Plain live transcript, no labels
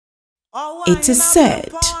It is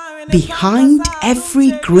said, behind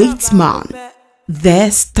every great man,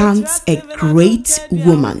 there stands a great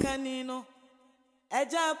woman.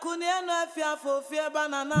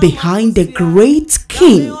 Behind the great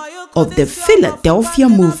king of the Philadelphia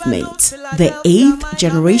movement, the 8th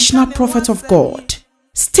generational prophet of God,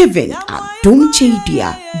 Stephen Adom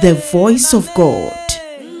Kyei-Duah, the voice of God,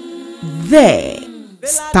 there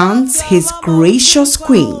stands his gracious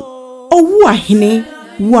queen, Owuahine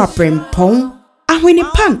Waprempong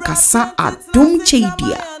Ahwenipankasa Adom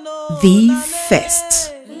Kyei-Duah, the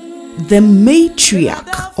first, the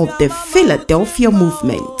matriarch of the Philadelphia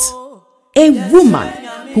movement, a woman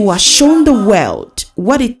who has shown the world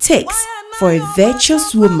what it takes for a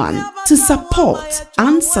virtuous woman to support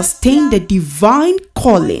and sustain the divine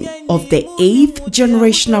calling of the 8th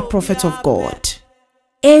generational prophet of God.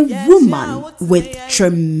 A woman with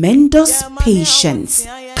tremendous patience,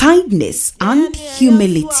 kindness, and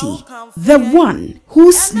humility. The one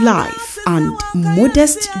whose life and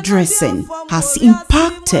modest dressing has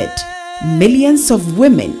impacted millions of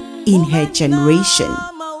women in her generation,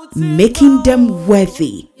 making them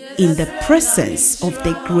worthy in the presence of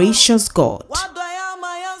the gracious God.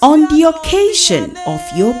 On the occasion of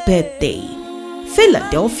your birthday,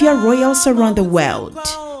 Philadelphia royals around the world,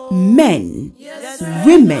 men,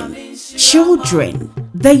 women, children,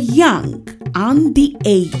 the young and the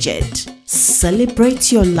aged,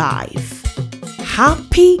 celebrate your life.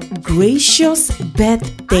 Happy gracious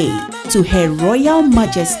birthday to Her Royal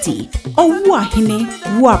Majesty Owuahine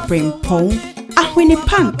Waprempong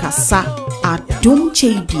Ahwenipankasa Adom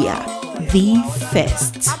Kyei-Duah the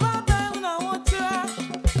first.